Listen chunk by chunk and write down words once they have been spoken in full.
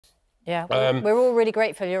Yeah, well, we're all really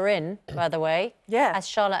grateful you're in, by the way. Yeah. As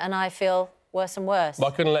Charlotte and I feel worse and worse. But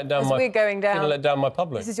I couldn't let down we're going down. Couldn't let down my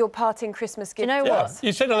public. This is your parting Christmas gift. Do you know what?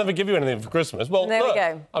 You said I'll never give you anything for Christmas. Well, there look, we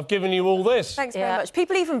go. I've given you all this. Thanks very much.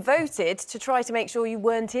 People even voted to try to make sure you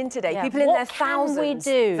weren't in today. Yeah. People in their thousands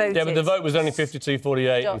voted. Yeah, but the vote was only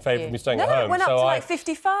 52-48 in favour of me staying at home. No, it went up to like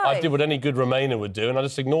 55. I did what any good Remainer would do, and I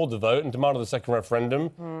just ignored the vote and demanded the second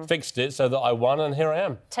referendum, fixed it so that I won, and here I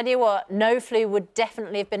am. Tell you what, no flu would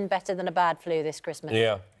definitely have been better than a bad flu this Christmas.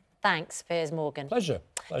 Yeah. Thanks, Piers Morgan. Pleasure.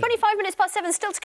 25 minutes past 7, still to